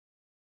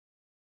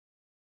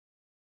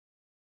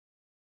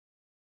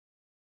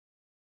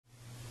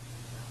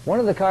One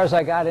of the cars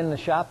I got in the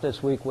shop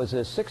this week was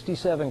a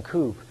 67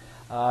 Coupe,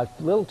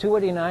 little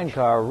 289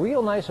 car,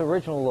 real nice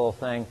original little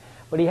thing,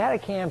 but he had a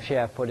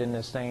camshaft put in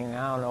this thing,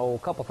 I don't know, a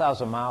couple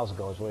thousand miles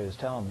ago is what he was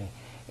telling me.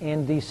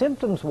 And the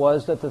symptoms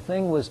was that the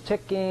thing was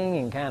ticking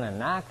and kind of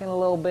knocking a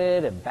little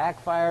bit and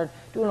backfired,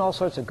 doing all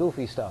sorts of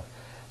goofy stuff.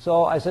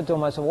 So I said to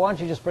him, I said, why don't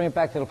you just bring it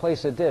back to the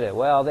place that did it?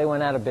 Well, they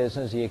went out of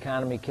business, the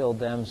economy killed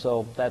them,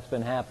 so that's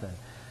been happening.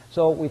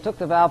 So we took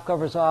the valve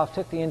covers off,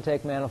 took the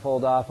intake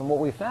manifold off, and what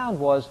we found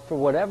was, for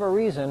whatever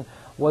reason,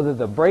 whether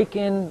the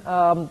break-in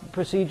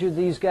procedure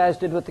these guys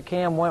did with the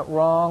cam went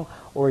wrong,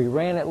 or he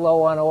ran it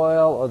low on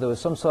oil, or there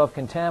was some sort of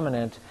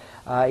contaminant,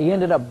 he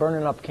ended up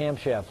burning up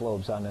camshaft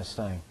lobes on this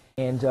thing.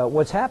 And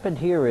what's happened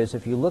here is,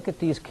 if you look at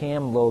these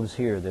cam lobes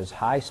here, there's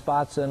high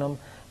spots in them,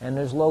 and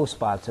there's low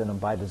spots in them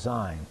by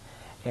design.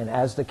 And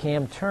as the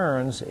cam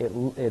turns,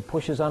 it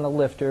pushes on a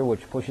lifter,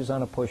 which pushes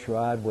on a push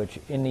rod, which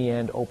in the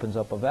end opens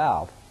up a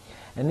valve.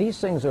 And these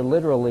things are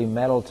literally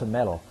metal to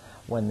metal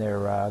when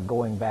they're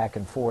going back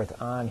and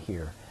forth on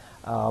here.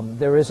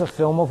 There is a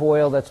film of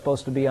oil that's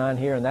supposed to be on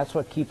here, and that's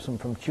what keeps them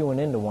from chewing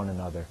into one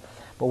another.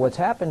 But what's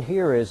happened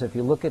here is, if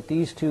you look at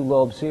these two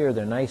lobes here,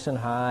 they're nice and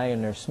high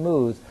and they're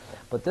smooth.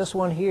 But this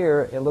one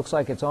here, it looks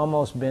like it's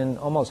been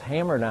almost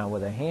hammered on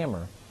with a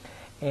hammer.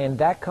 And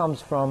that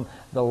comes from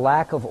the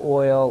lack of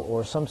oil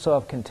or some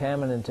sort of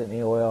contaminant in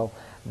the oil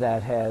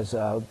that has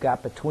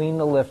got between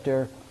the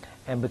lifter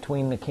and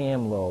between the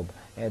cam lobe.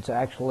 It's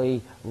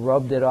actually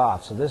rubbed it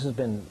off. So this has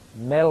been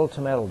metal to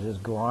metal,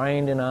 just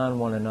grinding on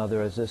one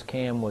another as this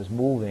cam was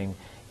moving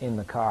in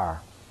the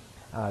car.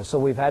 So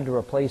we've had to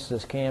replace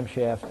this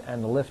camshaft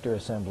and the lifter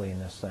assembly in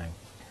this thing.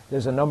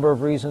 There's a number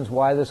of reasons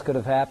why this could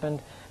have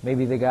happened.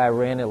 Maybe the guy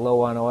ran it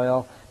low on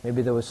oil.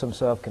 Maybe there was some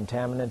sort of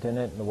contaminant in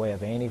it in the way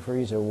of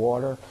antifreeze or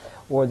water.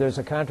 Or there's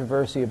a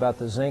controversy about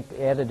the zinc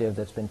additive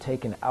that's been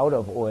taken out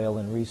of oil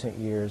in recent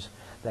years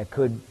that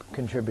could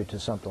contribute to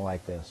something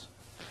like this.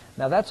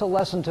 Now that's a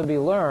lesson to be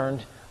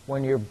learned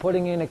when you're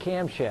putting in a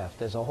camshaft.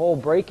 There's a whole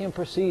break-in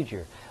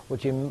procedure.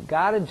 What you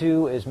got to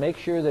do is make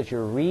sure that you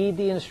read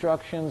the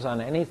instructions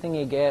on anything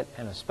you get,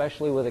 and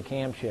especially with a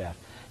camshaft.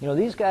 You know,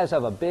 these guys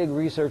have a big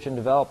research and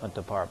development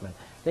department.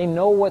 They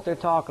know what they're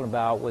talking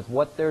about with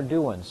what they're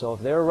doing. So if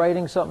they're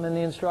writing something in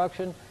the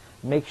instruction,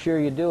 make sure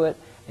you do it,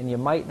 and you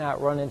might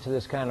not run into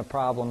this kind of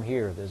problem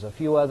here. There's a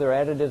few other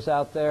additives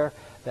out there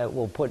that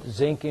will put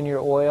zinc in your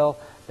oil.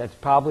 That's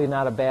probably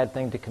not a bad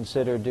thing to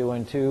consider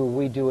doing too.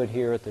 We do it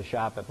here at the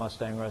shop at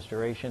Mustang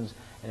Restorations,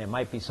 and it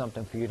might be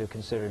something for you to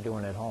consider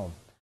doing at home.